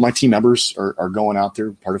neat. A couple of my team members are going out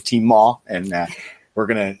there, part of Team Ma, and we're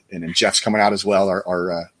going to, and then Jeff's coming out as well,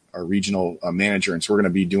 our regional manager. And so we're going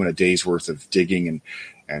to be doing a day's worth of digging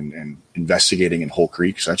and investigating in Hole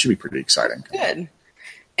Creek. So that should be pretty exciting. Good.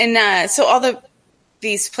 And so all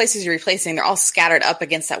these places you're replacing, they're all scattered up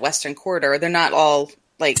against that western corridor. They're not all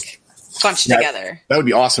like bunched together. That would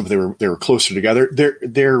be awesome if they were closer together.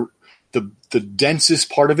 They're the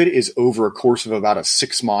densest part of it is over a course of about a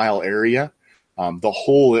 6-mile area. The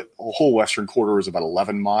whole western corridor is about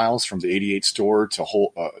 11 miles from the 88 store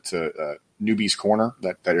to Newby's Corner,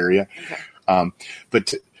 that area. Okay.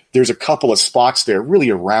 But there's a couple of spots there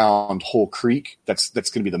really around Hole Creek. That's going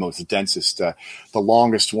to be the most densest. The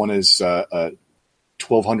longest one is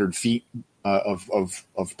 1,200 feet of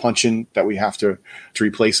punch-in that we have to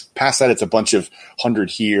replace. Past that, it's a bunch of 100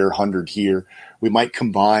 here, 100 here. We might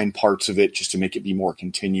combine parts of it just to make it be more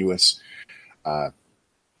continuous.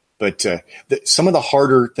 But some of the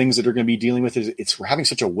harder things that are going to be dealing with is we're having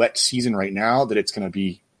such a wet season right now that it's going to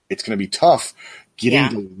be tough getting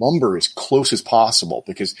the lumber as close as possible,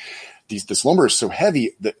 because this lumber is so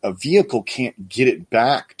heavy that a vehicle can't get it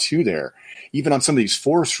back to there. Even on some of these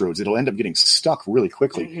forest roads, it'll end up getting stuck really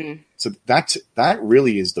quickly. Mm-hmm. So that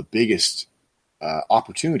really is the biggest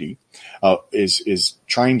opportunity, is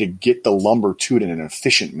trying to get the lumber to it in an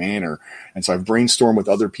efficient manner. And so I've brainstormed with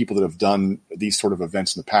other people that have done these sort of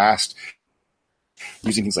events in the past,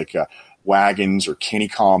 using things like wagons or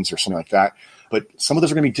Kennycoms or something like that. But some of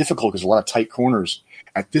those are going to be difficult because a lot of tight corners.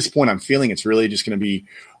 At this point, I'm feeling it's really just going to be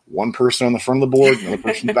one person on the front of the board, another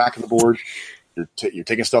person in the back of the board. You're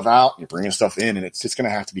taking stuff out, you're bringing stuff in, and it's going to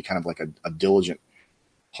have to be kind of like a diligent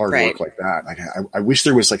hard work like that. Like I wish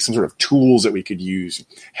there was like some sort of tools that we could use,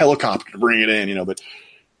 helicopter to bring it in, but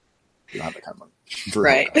we don't have that kind of money.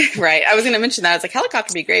 Right. I was going to mention that. I was like,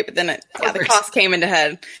 helicopter would be great, but then the cost came into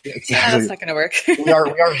head. Yeah, exactly. Yeah, that's not going to work. we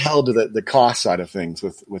are held to the cost side of things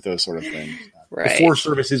with those sort of things. Right. The Forest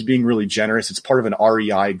Service is being really generous. It's part of an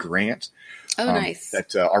REI grant. Oh, nice.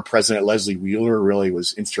 That our president, Leslie Wheeler, really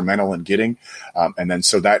was instrumental in getting. And then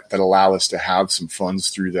so that allowed us to have some funds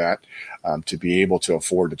through that to be able to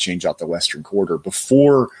afford to change out the Western Quarter.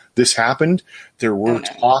 Before this happened, there were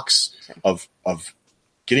talks of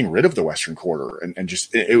getting rid of the Western Quarter. And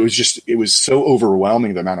it was so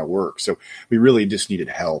overwhelming, the amount of work. So we really just needed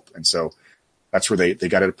help. And so that's where they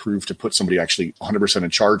got it approved to put somebody actually 100% in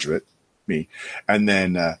charge of it, me. And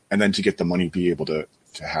then to get the money, be able to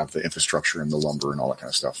have the infrastructure and the lumber and all that kind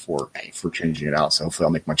of stuff for changing it out. So hopefully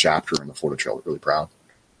I'll make my chapter in the Florida Trail really proud.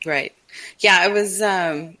 Right. Yeah, I was,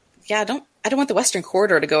 I don't want the Western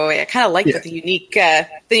Corridor to go away. I kind of like the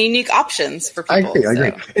unique options for people. I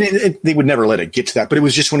agree. And they would never let it get to that, but it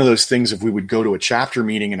was just one of those things. If we would go to a chapter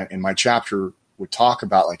meeting and my chapter would talk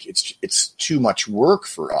about like, it's too much work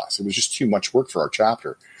for us. It was just too much work for our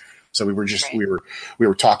chapter. So we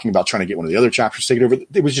were talking about trying to get one of the other chapters to take it over.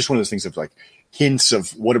 It was just one of those things of like hints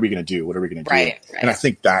of what are we going to do? What are we going to do? Right. And I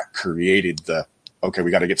think that created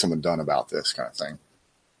we got to get something done about this kind of thing.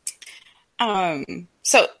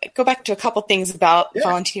 So go back to a couple things about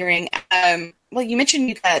volunteering. Well, you mentioned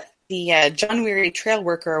you got the John Weary Trail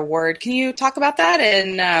Worker Award. Can you talk about that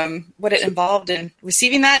and what it involved in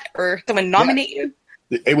receiving that, or someone nominate you?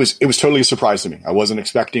 It was totally a surprise to me. I wasn't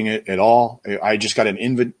expecting it at all. I just got an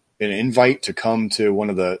invite to come to one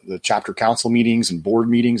of the chapter council meetings and board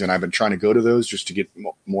meetings, and I've been trying to go to those just to get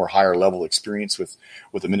more higher level experience with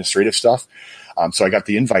administrative stuff. So I got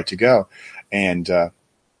the invite to go, and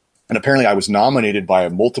apparently I was nominated by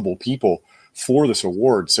multiple people for this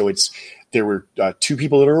award. So there were two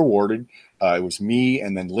people that are awarded. It was me,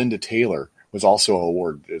 and then Linda Taylor was also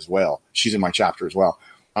awarded as well. She's in my chapter as well.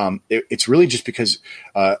 It's really just because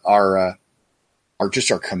our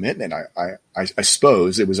commitment. I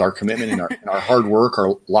suppose it was our commitment and our hard work,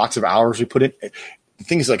 our lots of hours we put in. The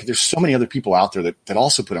thing is, like, there's so many other people out there that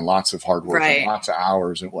also put in lots of hard work and lots of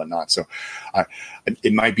hours and whatnot. So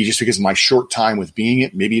it might be just because of my short time with being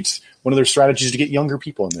it. Maybe it's one of their strategies to get younger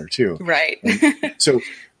people in there too. Right. So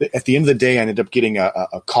at the end of the day, I ended up getting a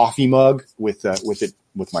coffee mug with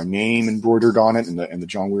my name embroidered on it and the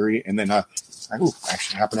John Weary. And then I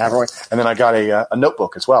actually happened to have it. And then I got a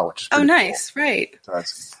notebook as well, which is nice. Cool. Right. So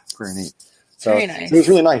that's pretty neat. So very nice. It was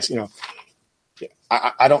really nice.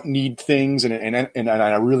 I don't need things, and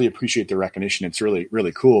I really appreciate the recognition. It's really,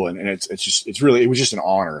 really cool. And it was just an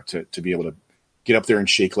honor to be able to get up there and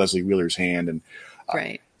shake Leslie Wheeler's hand. And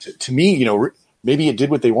to me, maybe it did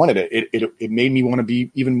what they wanted. It made me want to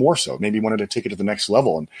be even more so. Maybe wanted to take it to the next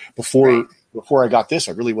level. And before I got this,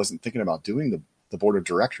 I really wasn't thinking about doing the board of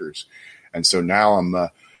directors. And so now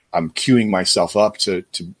I'm queuing myself up to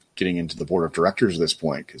getting into the board of directors at this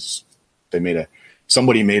point, because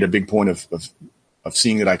somebody made a big point of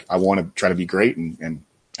seeing that I want to try to be great, and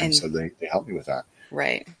so they helped me with that.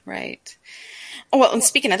 Right. Well, and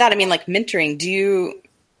speaking of that, I mean, like mentoring,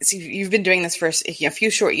 you've been doing this for a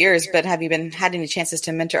few short years, but have you had any chances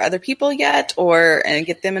to mentor other people yet, and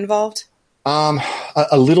get them involved? A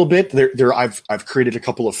little bit. I've created a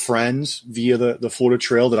couple of friends via the Florida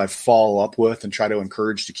Trail that I follow up with and try to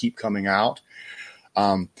encourage to keep coming out.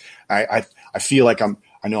 I feel like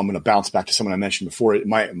I know I'm going to bounce back to someone I mentioned before.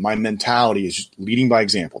 My mentality is just leading by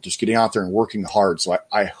example, just getting out there and working hard. So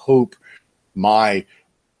I hope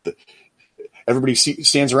everybody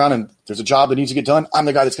stands around and there's a job that needs to get done. I'm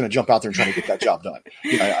the guy that's going to jump out there and try to get that job done.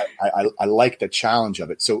 I like the challenge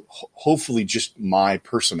of it. So hopefully just my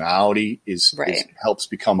personality helps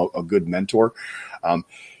become a good mentor.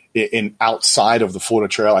 And outside of the Florida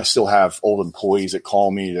Trail, I still have old employees that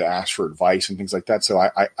call me to ask for advice and things like that. So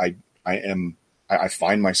I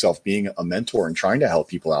find myself being a mentor and trying to help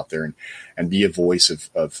people out there and be a voice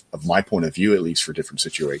of my point of view, at least for different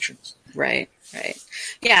situations. Right.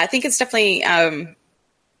 Yeah, I think it's definitely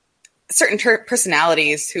certain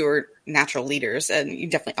personalities who are natural leaders, and you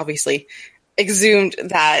definitely obviously exhumed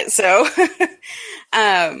that. So,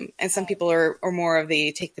 and some people are more of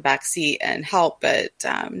the take the back seat and help, but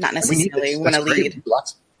not necessarily want to lead.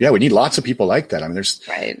 We need lots of people like that. I mean,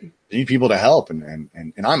 you need people to help, and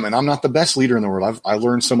I'm not the best leader in the world. I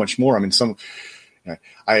learned so much more. I mean,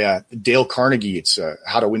 Dale Carnegie, it's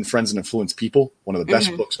How to Win Friends and Influence People, one of the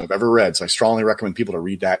best books I've ever read. So I strongly recommend people to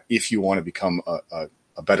read that if you want to become a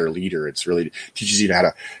better leader. It's really teaches you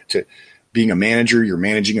how to being a manager, you're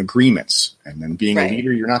managing agreements. And then being Right. a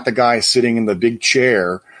leader, you're not the guy sitting in the big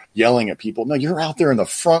chair yelling at people. No, you're out there in the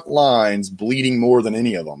front lines bleeding more than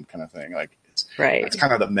any of them kind of thing. Like Right. that's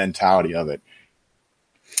kind of the mentality of it.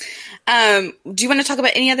 Do you want to talk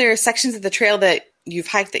about any other sections of the trail that you've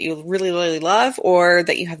hiked that you really, really love, or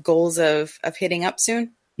that you have goals of hitting up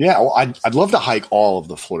soon? Yeah, well, I'd love to hike all of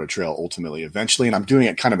the Florida Trail ultimately, eventually, and I'm doing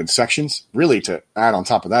it kind of in sections. Really, to add on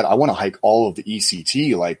top of that, I want to hike all of the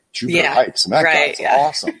ECT like Jupiter hikes, and that guy's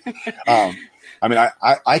awesome. I mean,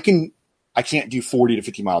 I can't do 40 to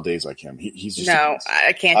 50 mile days like him. He's just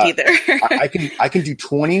I can't either. I can do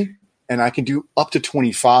 20, and I can do up to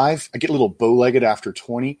 25. I get a little bow legged after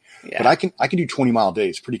 20, but I can do 20-mile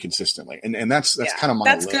days pretty consistently, and that's kind of my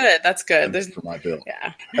That's good for my build.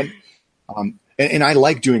 Yeah. And I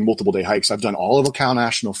like doing multiple day hikes. I've done all of Ocala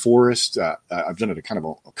National Forest. I've done it a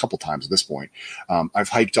couple times at this point. I've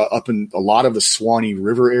hiked up in a lot of the Suwannee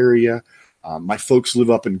River area. My folks live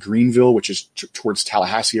up in Greenville, which is towards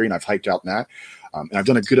Tallahassee area, and I've hiked out in that. And I've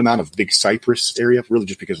done a good amount of Big Cypress area, really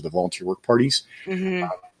just because of the volunteer work parties. Mm-hmm.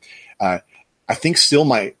 I think still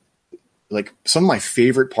some of my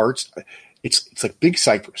favorite parts, it's like Big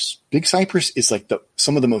Cypress. Big Cypress is like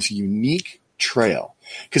some of the most unique trail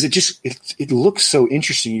because it looks so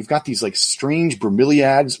interesting. You've got these like strange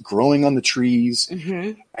bromeliads growing on the trees,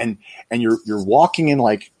 and you're walking in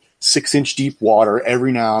like 6-inch deep water.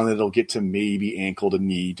 Every now and then it'll get to maybe ankle to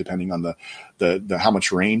knee, depending on the how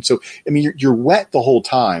much rain. So I mean, you're wet the whole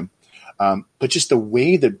time, but just the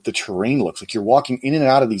way that the terrain looks, like you're walking in and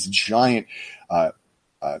out of these giant, the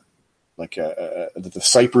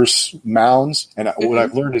cypress mounds. And what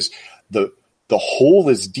I've learned is the hole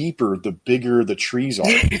is deeper the bigger the trees are.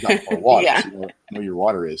 You've got more water, so you know your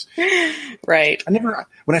water is. Right.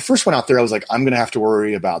 When I first went out there, I was like, I'm going to have to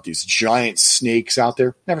worry about these giant snakes out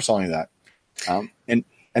there. Never saw any of that. And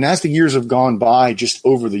as the years have gone by, just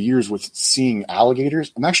over the years with seeing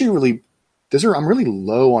alligators, I'm really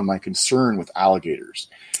low on my concern with alligators.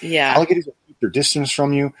 Yeah. Alligators will keep their distance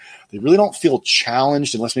from you. They really don't feel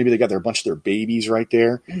challenged unless maybe they got a bunch of their babies right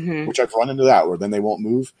there, which I've run into that where then they won't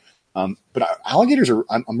move. But alligators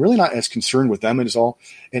I'm really not as concerned with them as all.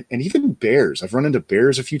 And even bears. I've run into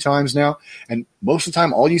bears a few times now. And most of the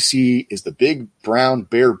time, all you see is the big brown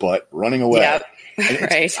bear butt running away. Yep.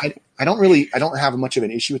 Right. I don't have much of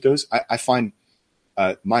an issue with those. I find,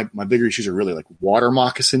 my bigger issues are really like water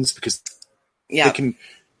moccasins because you can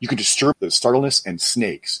disturb the startleness and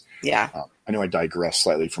snakes. Yeah. I know I digress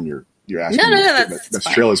slightly from your asking. No,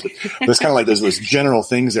 that's trailers, but there's kind of like those general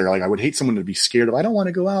things there. Like I would hate someone to be scared of. I don't want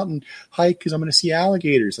to go out and hike because I'm going to see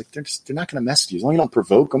alligators. Like they're not going to mess with you as long as you don't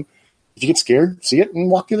provoke them. If you get scared, see it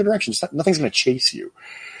and walk the other direction. Nothing's going to chase you.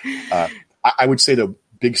 I would say the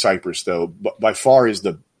Big Cypress though, by far is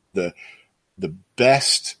the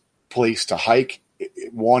best place to hike.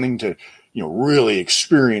 Wanting to really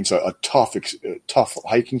experience a tough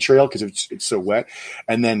hiking trail because it's so wet,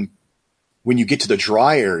 and then when you get to the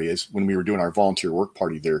dry areas, when we were doing our volunteer work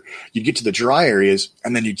party there, you'd get to the dry areas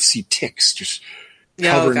and then you'd see ticks just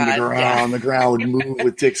covering the ground. Yeah. The ground would move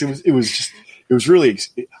with ticks. It was really,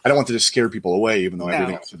 I don't want to just scare people away, even though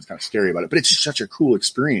everything else is kind of scary about it, but it's just such a cool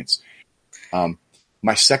experience.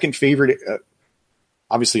 My second favorite,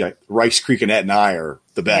 obviously Rice Creek and Etna are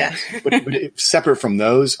the best, but separate from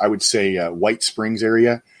those, I would say White Springs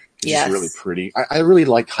area is really pretty. I really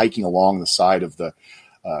like hiking along the side of the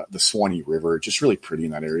Suwannee River, just really pretty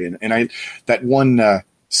in that area. And that one, I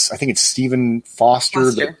think it's Stephen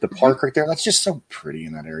Foster. The park right there. That's just so pretty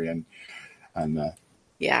in that area. And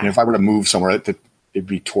if I were to move somewhere, it'd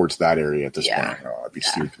be towards that area at this point. I'd be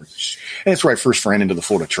steered towards. And it's where I first ran into the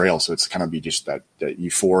Florida Trail. So it's kind of be just that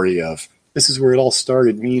euphoria of this is where it all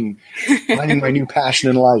started. Me and finding my new passion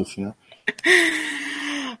in life,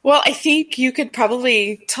 Well, I think you could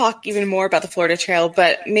probably talk even more about the Florida Trail,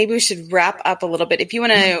 but maybe we should wrap up a little bit. If you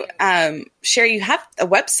want to share, you have a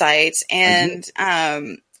website, and I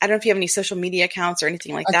don't know if you have any social media accounts or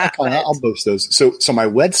anything like that. I'll post those. So my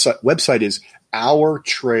website is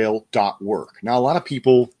ourtrail.work. Now, a lot of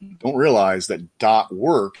people don't realize that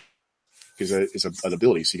 .work is an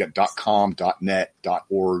ability. So you got .com, .net,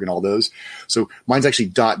 .org, and all those. So mine's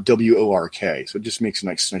actually .work. So it just makes it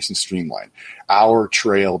nice and streamlined.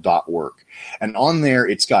 Ourtrail.work. And on there,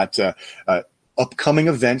 it's got upcoming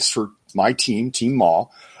events for my team, Team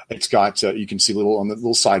Mall. It's got, you can see on the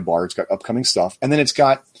little sidebar, it's got upcoming stuff. And then it's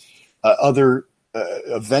got other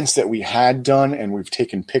events that we had done and we've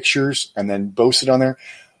taken pictures and then posted on there.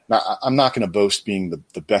 Now, I'm not going to boast being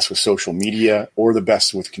the best with social media or the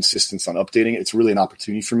best with consistency on updating it. It's really an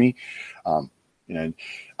opportunity for me. I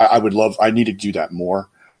need to do that more.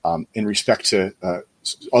 In respect to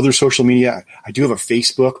other social media, I do have a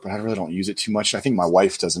Facebook, but I really don't use it too much. I think my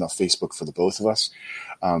wife does enough Facebook for the both of us.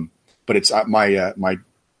 But it's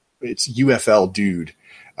it's UFL Dude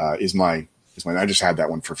is my. I just had that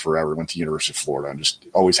one for forever. Went to University of Florida and just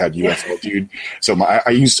always had UFL Dude. So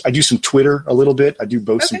I do some Twitter a little bit. I do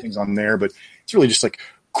both some things on there, but it's really just like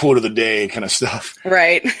quote of the day kind of stuff.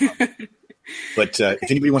 Right. But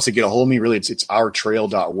if anybody wants to get a hold of me, really, it's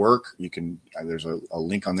ourtrail.work. You can there's a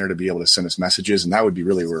link on there to be able to send us messages, and that would be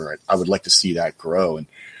really where I would like to see that grow.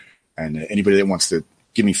 And anybody that wants to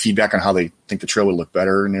give me feedback on how they think the trail would look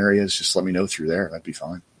better in areas, just let me know through there. That'd be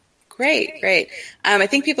fine. Great. I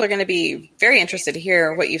think people are going to be very interested to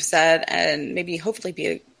hear what you've said and maybe hopefully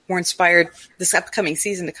be more inspired this upcoming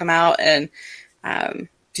season to come out and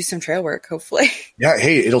do some trail work, hopefully. Yeah.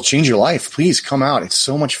 Hey, it'll change your life. Please come out. It's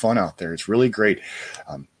so much fun out there. It's really great.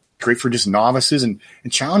 Great for just novices and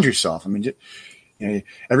challenge yourself. I mean,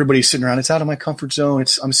 everybody's sitting around. It's out of my comfort zone.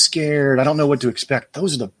 I'm scared. I don't know what to expect.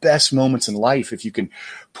 Those are the best moments in life if you can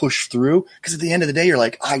push through. Because at the end of the day, you're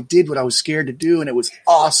like, I did what I was scared to do, and it was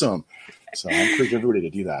awesome. So I encourage everybody to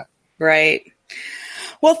do that. Right.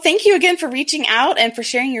 Well, thank you again for reaching out and for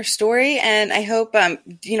sharing your story. And I hope,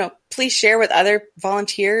 please share with other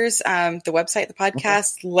volunteers, the website, the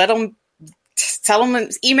podcast, let them tell them,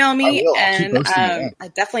 email me. And I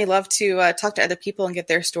definitely love to talk to other people and get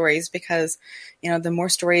their stories because, the more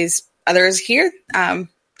stories others hear, the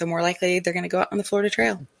more likely they're going to go out on the Florida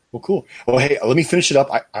Trail. Well, cool. Well, hey, let me finish it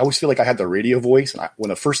up. I always feel like I had the radio voice. And when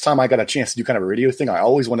the first time I got a chance to do kind of a radio thing, I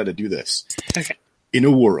always wanted to do this. Okay. In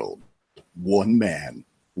a world, one man,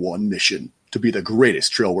 one mission to be the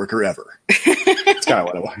greatest trail worker ever. It's kind of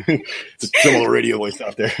what I want. It's a similar radio voice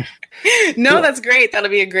out there. No, cool. That's great. That'll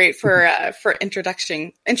be a great for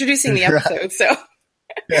introducing the episode. So.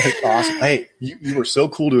 That's awesome. Hey, you were so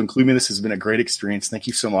cool to include me. This has been a great experience. Thank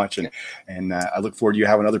you so much. And I look forward to you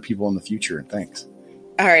having other people in the future. And thanks.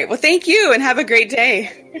 All right. Well, thank you and have a great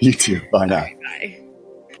day. You too. Bye now. Bye.